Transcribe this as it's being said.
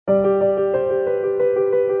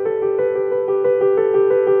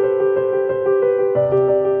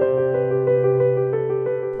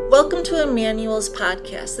Welcome to Emmanuel's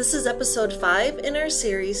podcast. This is episode 5 in our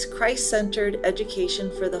series, Christ-Centered Education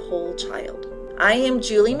for the Whole Child. I am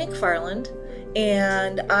Julie McFarland,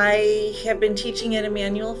 and I have been teaching at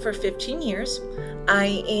Emmanuel for 15 years.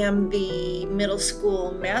 I am the middle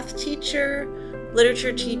school math teacher,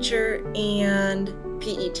 literature teacher, and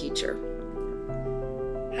PE teacher.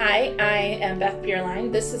 Hi, I am Beth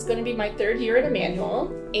Bierlein. This is going to be my 3rd year at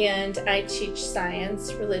Emmanuel, and I teach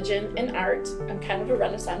science, religion, and art. I'm kind of a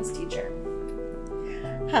Renaissance teacher.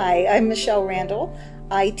 Hi, I'm Michelle Randall.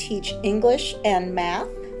 I teach English and math,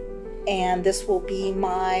 and this will be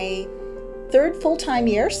my 3rd full-time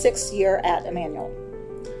year, 6th year at Emmanuel.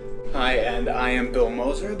 Hi, and I am Bill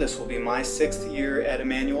Moser. This will be my 6th year at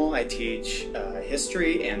Emmanuel. I teach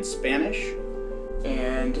history and Spanish.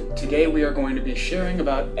 And today we are going to be sharing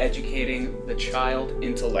about educating the child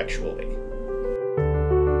intellectually.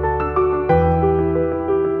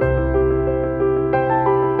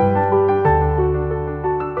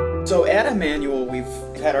 So at Emmanuel, we've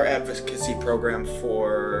had our advocacy program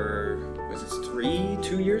for,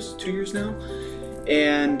 2 years now?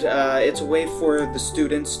 And it's a way for the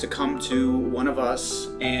students to come to one of us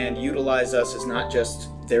and utilize us as not just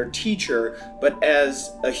their teacher, but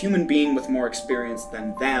as a human being with more experience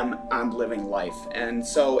than them on living life. And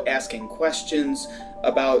so asking questions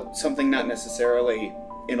about something not necessarily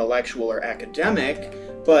intellectual or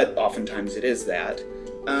academic, but oftentimes it is that,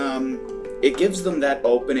 it gives them that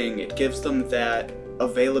opening, it gives them that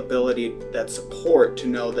availability, that support to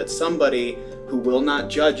know that somebody who will not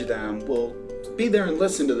judge them will be there and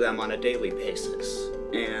listen to them on a daily basis.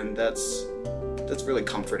 And that's really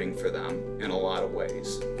comforting for them in a lot of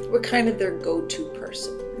ways. We're kind of their go-to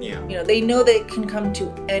person. Yeah. You know, they know they can come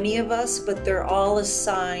to any of us, but they're all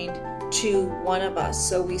assigned to one of us.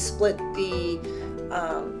 So we split the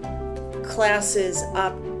classes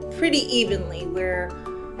up pretty evenly, where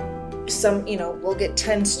we'll get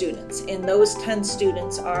 10 students, and those 10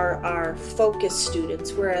 students are our focus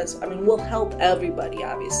students, whereas, we'll help everybody,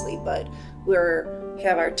 obviously, but we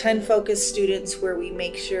have our 10 focus students where we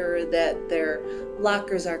make sure that their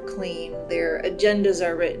lockers are clean, their agendas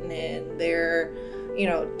are written in, they're,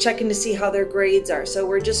 checking to see how their grades are. So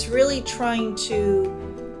we're just really trying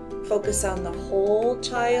to focus on the whole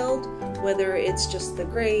child, whether it's just the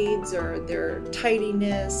grades or their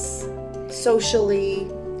tidiness, socially.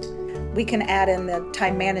 We can add in the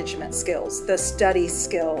time management skills, the study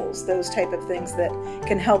skills, those type of things that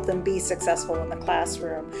can help them be successful in the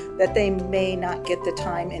classroom, that they may not get the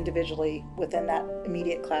time individually within that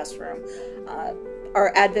immediate classroom.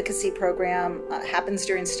 Our advocacy program happens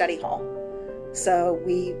during study hall. So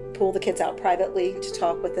we pull the kids out privately to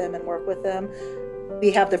talk with them and work with them.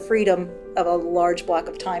 We have the freedom of a large block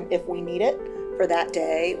of time if we need it for that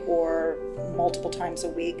day, or multiple times a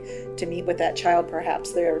week to meet with that child.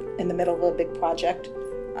 Perhaps they're in the middle of a big project,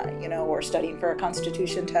 or studying for a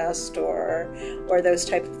constitution test or those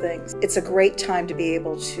type of things. It's a great time to be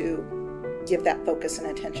able to give that focus and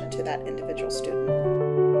attention to that individual student.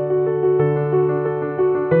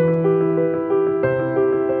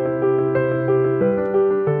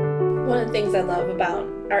 One of the things I love about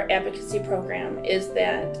our advocacy program is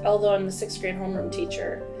that although I'm the 6th grade homeroom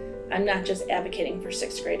teacher, I'm not just advocating for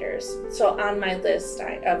 6th graders. So on my list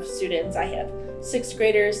of students, I have 6th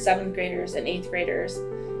graders, 7th graders, and 8th graders.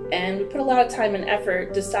 And we put a lot of time and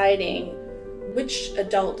effort deciding which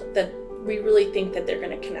adult that we really think that they're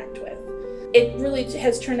going to connect with. It really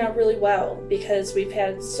has turned out really well because we've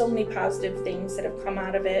had so many positive things that have come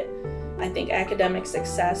out of it. I think academic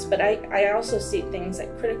success, but I also see things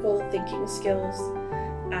like critical thinking skills.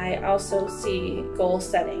 I also see goal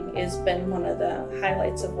setting has been one of the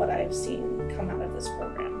highlights of what I've seen come out of this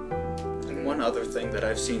program. And one other thing that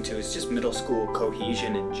I've seen too is just middle school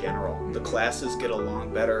cohesion in general. The classes get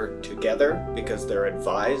along better together because they're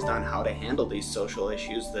advised on how to handle these social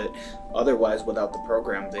issues that otherwise without the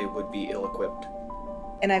program they would be ill-equipped.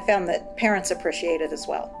 And I found that parents appreciate it as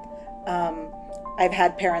well. I've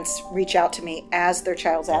had parents reach out to me as their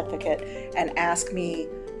child's advocate and ask me,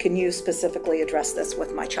 can you specifically address this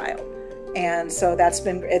with my child? And so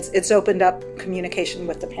it's opened up communication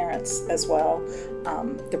with the parents as well,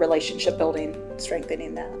 the relationship building,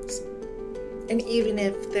 strengthening that. And even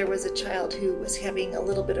if there was a child who was having a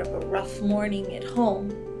little bit of a rough morning at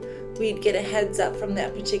home, we'd get a heads up from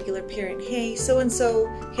that particular parent, hey, so-and-so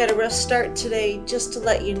had a rough start today, just to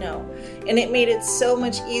let you know. And it made it so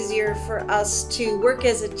much easier for us to work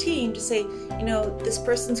as a team to say, this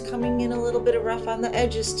person's coming in a little bit rough on the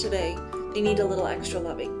edges today. They need a little extra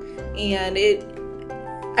loving. And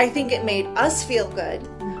I think it made us feel good.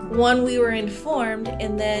 One, we were informed,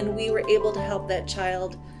 and then we were able to help that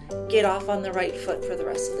child get off on the right foot for the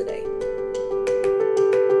rest of the day.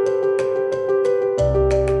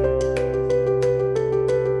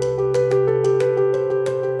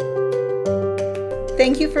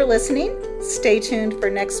 Thank you for listening. Stay tuned for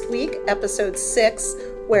next week, episode 6,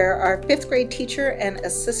 where our 5th grade teacher and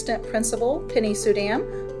assistant principal, Penny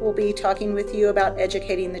Sudam, will be talking with you about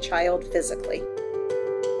educating the child physically.